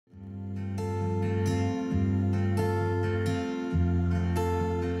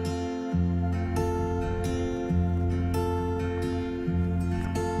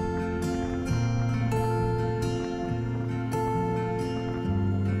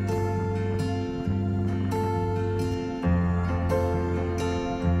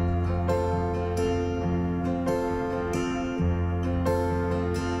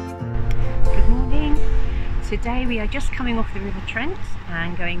Today we are just coming off the River Trent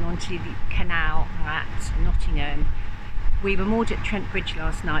and going onto the canal at Nottingham. We were moored at Trent Bridge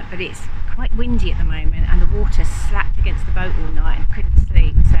last night, but it's quite windy at the moment and the water slapped against the boat all night and couldn't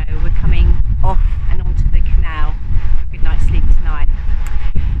sleep, so we're coming off and onto the canal for a good night's sleep tonight.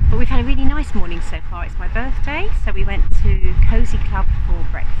 But we've had a really nice morning so far. It's my birthday, so we went to Cozy Club for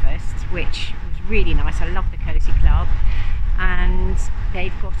breakfast, which was really nice. I love the Cozy Club. And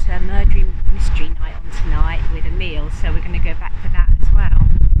they've got a murder mystery night on tonight with a meal, so we're going to go back for that as well.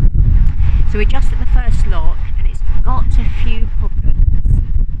 So we're just at the first lock and it's got a few problems.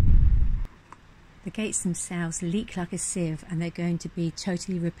 The gates themselves leak like a sieve and they're going to be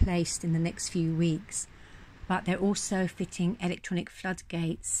totally replaced in the next few weeks, but they're also fitting electronic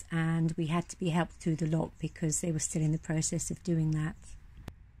floodgates and we had to be helped through the lock because they were still in the process of doing that.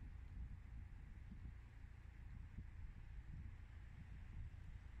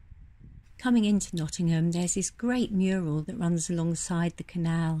 Coming into Nottingham, there's this great mural that runs alongside the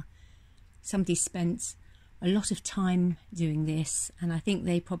canal. Somebody spent a lot of time doing this, and I think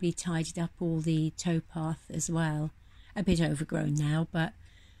they probably tidied up all the towpath as well. A bit overgrown now, but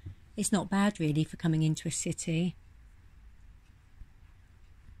it's not bad really for coming into a city.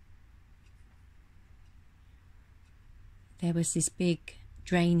 There was this big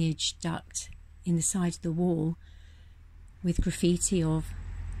drainage duct in the side of the wall with graffiti of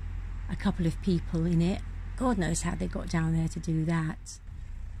a couple of people in it. God knows how they got down there to do that.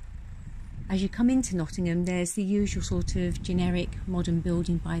 As you come into Nottingham, there's the usual sort of generic modern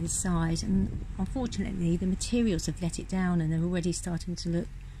building by the side, and unfortunately the materials have let it down and they're already starting to look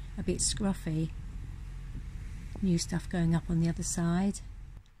a bit scruffy. New stuff going up on the other side.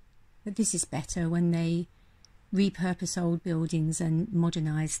 But this is better when they repurpose old buildings and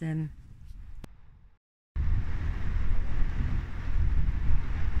modernise them.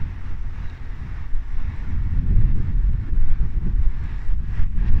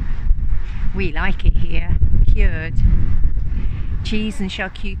 We like it here, cured. Cheese and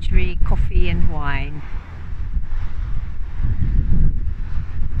charcuterie, coffee and wine.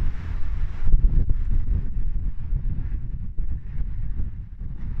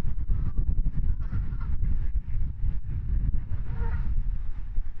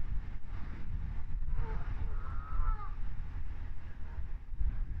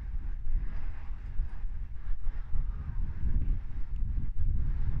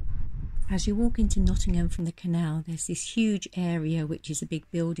 As you walk into Nottingham from the canal, there's this huge area which is a big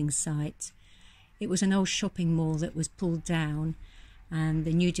building site. It was an old shopping mall that was pulled down and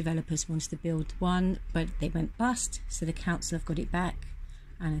the new developers wanted to build one, but they went bust, so the council have got it back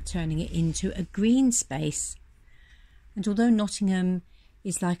and are turning it into a green space. And although Nottingham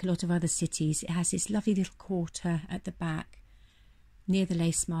is like a lot of other cities, it has this lovely little quarter at the back near the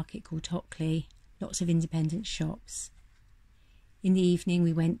lace market called Hockley, lots of independent shops. In the evening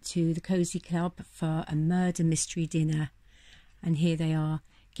we went to the Cozy Club for a murder mystery dinner, and here they are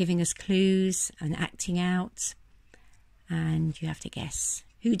giving us clues and acting out, and you have to guess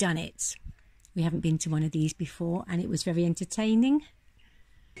who done it. We haven't been to one of these before and it was very entertaining,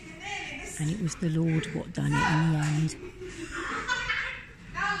 and it was the Lord what done it in the end.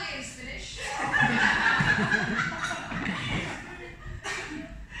 Now Liam's finished.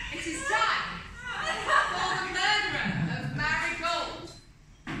 It is time for the murderer of Mary Gold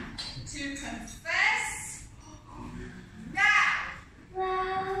to confess now.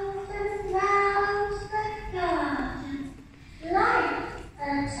 Round and round the garden, like a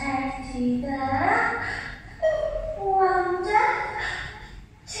teddy bear. Wonder,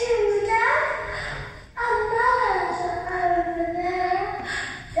 Tuesday, a murder over there.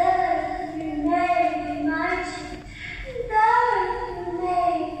 Though you may be mighty, though you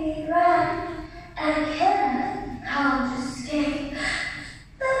may be grand, a killer can't escape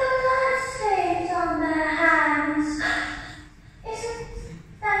the blood stains on their hands. Isn't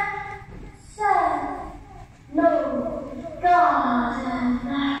that so? No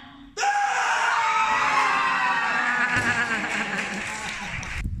garden.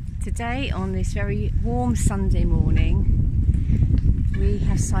 Today, on this very warm Sunday morning, we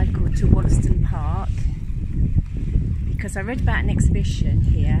have cycled to Wollaston Park because I read about an exhibition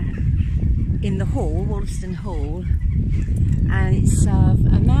here in the hall, Wollaston Hall, and it's of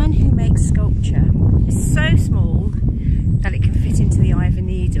a man who makes sculpture. It's so small that it can fit into the eye of a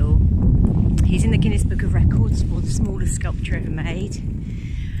needle. He's in the Guinness Book of Records for the smallest sculpture ever made,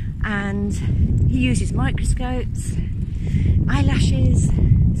 and he uses microscopes, eyelashes,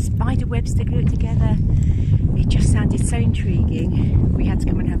 spider webs to glue it together. It just sounded so intriguing, we had to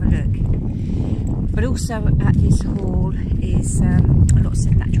come and have a look. But also at this hall is lots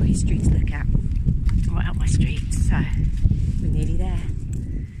of natural history to look at. right up my street, so we're nearly there.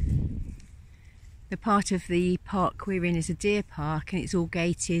 The part of the park we're in is a deer park, and it's all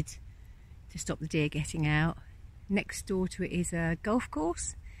gated to stop the deer getting out. Next door to it is a golf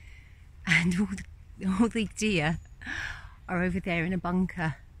course, and all the deer are over there in a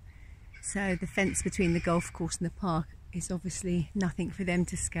bunker. So the fence between the golf course and the park is obviously nothing for them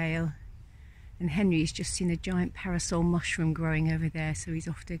to scale. And Henry's just seen a giant parasol mushroom growing over there, so he's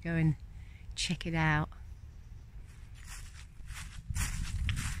off to go and check it out.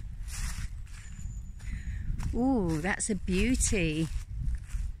 Ooh, that's a beauty.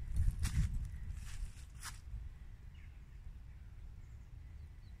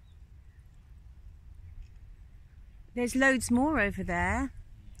 There's loads more over there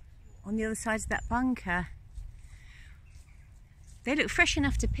on the other side of that bunker. They look fresh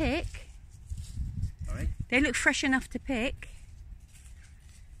enough to pick. Sorry? They look fresh enough to pick.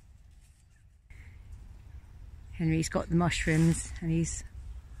 Henry's got the mushrooms and he's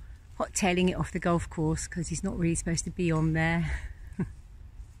hot-tailing it off the golf course because he's not really supposed to be on there.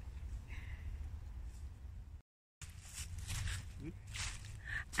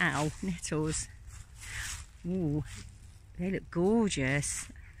 Ow, nettles. Ooh, they look gorgeous.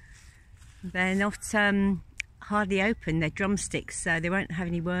 They're not hardly open, they're drumsticks, so they won't have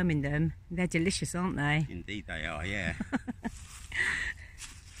any worm in them. They're delicious, aren't they? Indeed they are, yeah.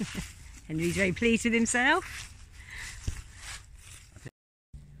 Henry's very pleased with himself.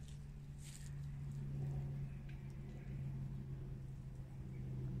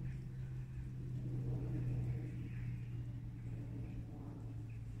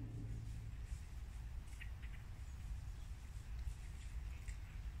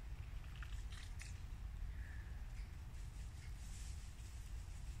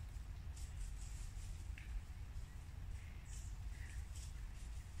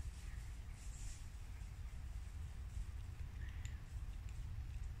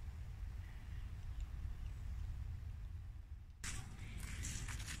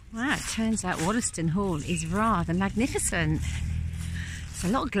 Wow, it turns out Wollaston Hall is rather magnificent. There's a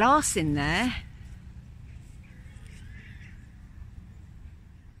lot of glass in there.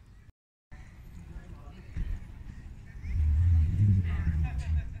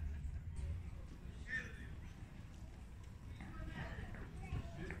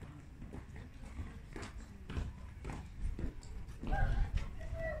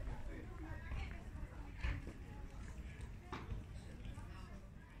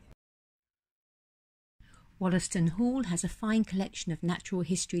 Wollaston Hall has a fine collection of natural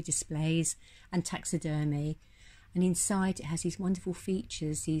history displays and taxidermy, and inside it has these wonderful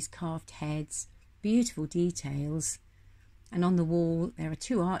features, these carved heads, beautiful details, and on the wall there are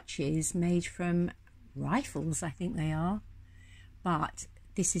two arches made from rifles, I think they are, but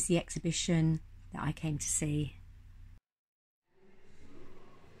this is the exhibition that I came to see.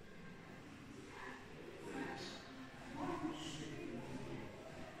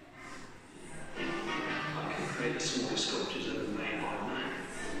 The smallest sculptures ever made by man.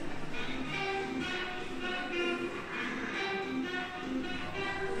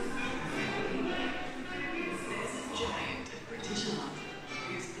 There's a giant of British art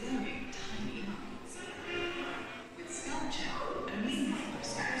whose glowing tiny eyes, with sculpture and with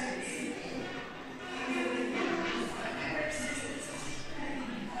microscopes, a pair of scissors,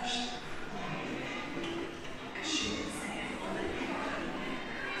 a short sail on a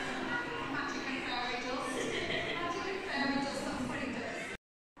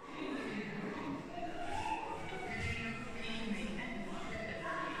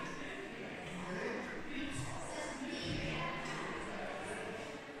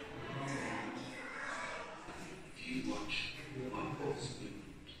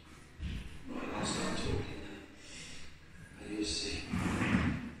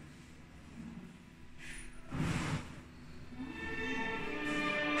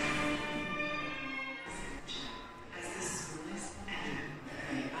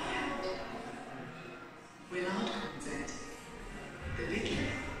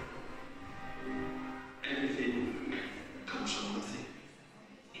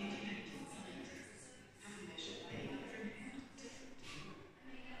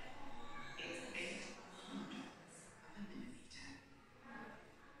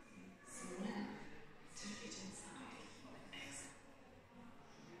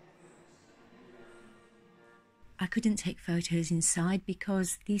I couldn't take photos inside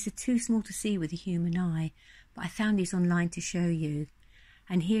because these are too small to see with the human eye, but I found these online to show you.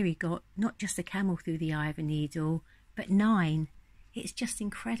 And here he got not just a camel through the eye of a needle, but 9. It's just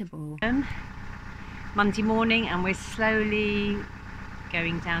incredible. Monday morning, and we're slowly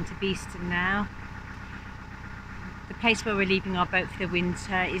going down to Beeston now. The place where we're leaving our boat for the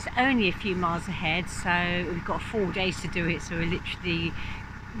winter is only a few miles ahead, so we've got 4 days to do it, so we're literally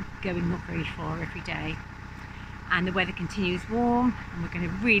going not very far every day. And the weather continues warm, and we're going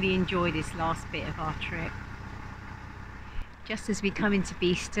to really enjoy this last bit of our trip. Just as we come into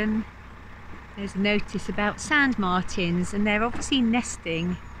Beeston, there's a notice about sand martins, and they're obviously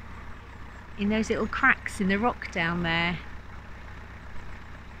nesting in those little cracks in the rock down there.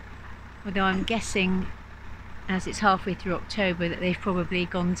 Although I'm guessing, as it's halfway through October, that they've probably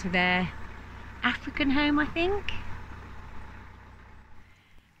gone to their African home, I think.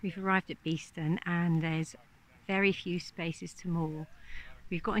 We've arrived at Beeston and there's very few spaces to moor.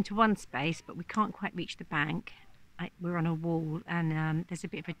 We've got into one space, but we can't quite reach the bank. We're on a wall, and there's a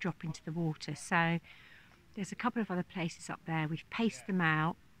bit of a drop into the water, so there's a couple of other places up there. We've paced them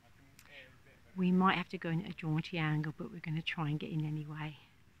out. We might have to go in at a jaunty angle, but we're going to try and get in anyway.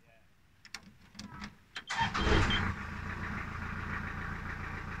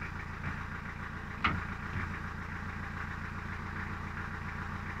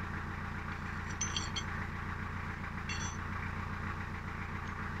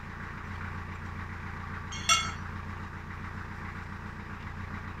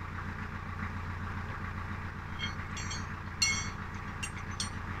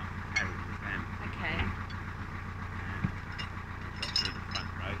 Okay.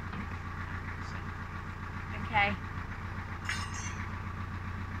 Okay.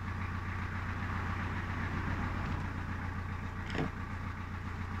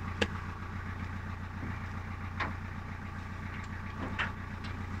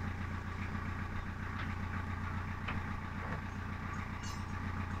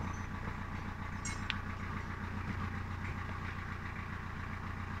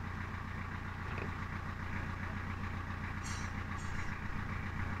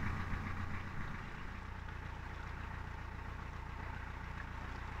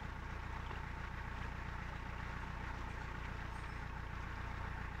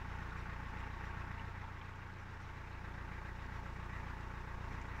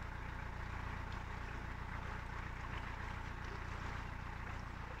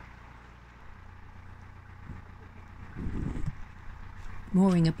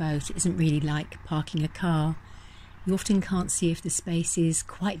 Mooring a boat isn't really like parking a car. You often can't see if the space is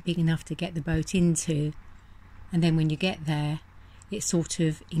quite big enough to get the boat into, and then when you get there it sort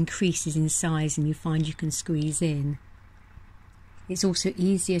of increases in size and you find you can squeeze in. It's also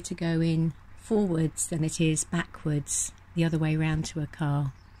easier to go in forwards than it is backwards, the other way round to a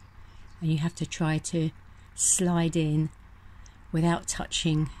car, and you have to try to slide in without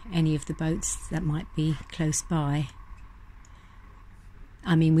touching any of the boats that might be close by.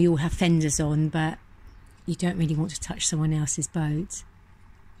 I mean, we all have fenders on, but you don't really want to touch someone else's boat.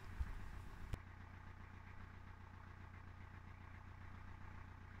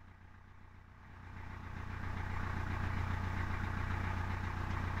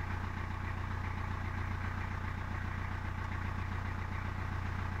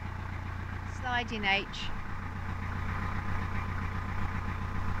 Slide in, H.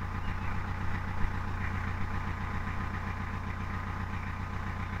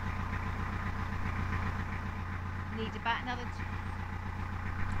 Need about another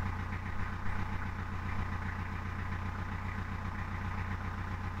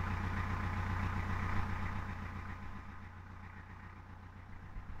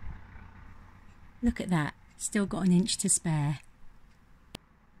Look at that, still got an inch to spare.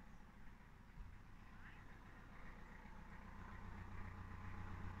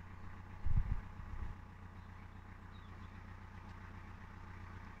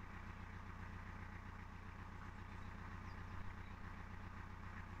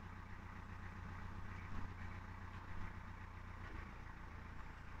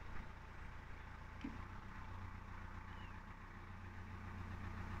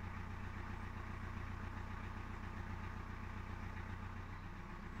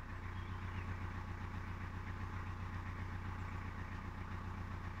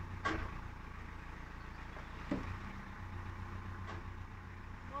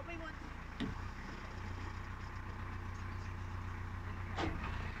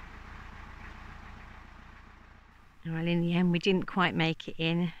 Well, in the end we didn't quite make it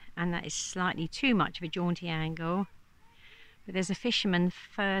in, and that is slightly too much of a jaunty angle, but there's a fisherman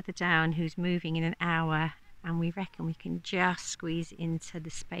further down who's moving in an hour, and we reckon we can just squeeze into the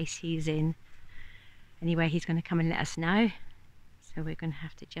space he's in. Anyway, he's going to come and let us know, so we're going to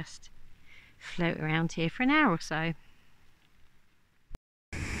have to just float around here for an hour or so.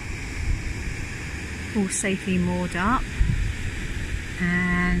 All safely moored up,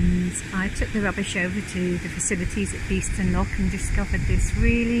 and I took the rubbish over to the facilities at Beeston Lock and discovered this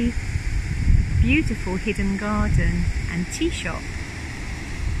really beautiful hidden garden and tea shop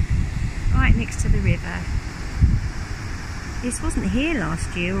right next to the river. This wasn't here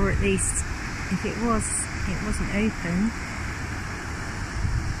last year, or at least if it was, it wasn't open.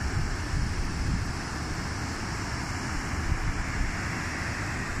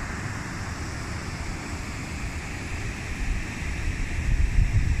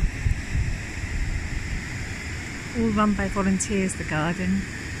 All run by volunteers, the garden.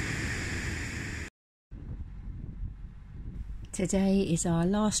 Today is our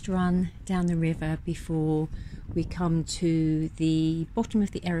last run down the river before we come to the bottom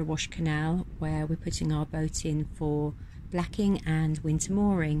of the Erewash Canal, where we're putting our boat in for blacking and winter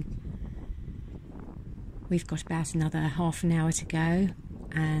mooring. We've got about another half an hour to go,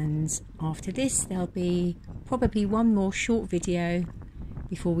 and after this there'll be probably one more short video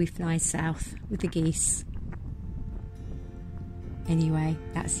before we fly south with the geese. Anyway,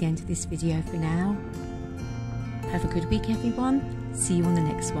 that's the end of this video for now. Have a good week, everyone. See you on the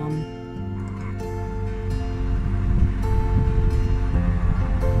next one.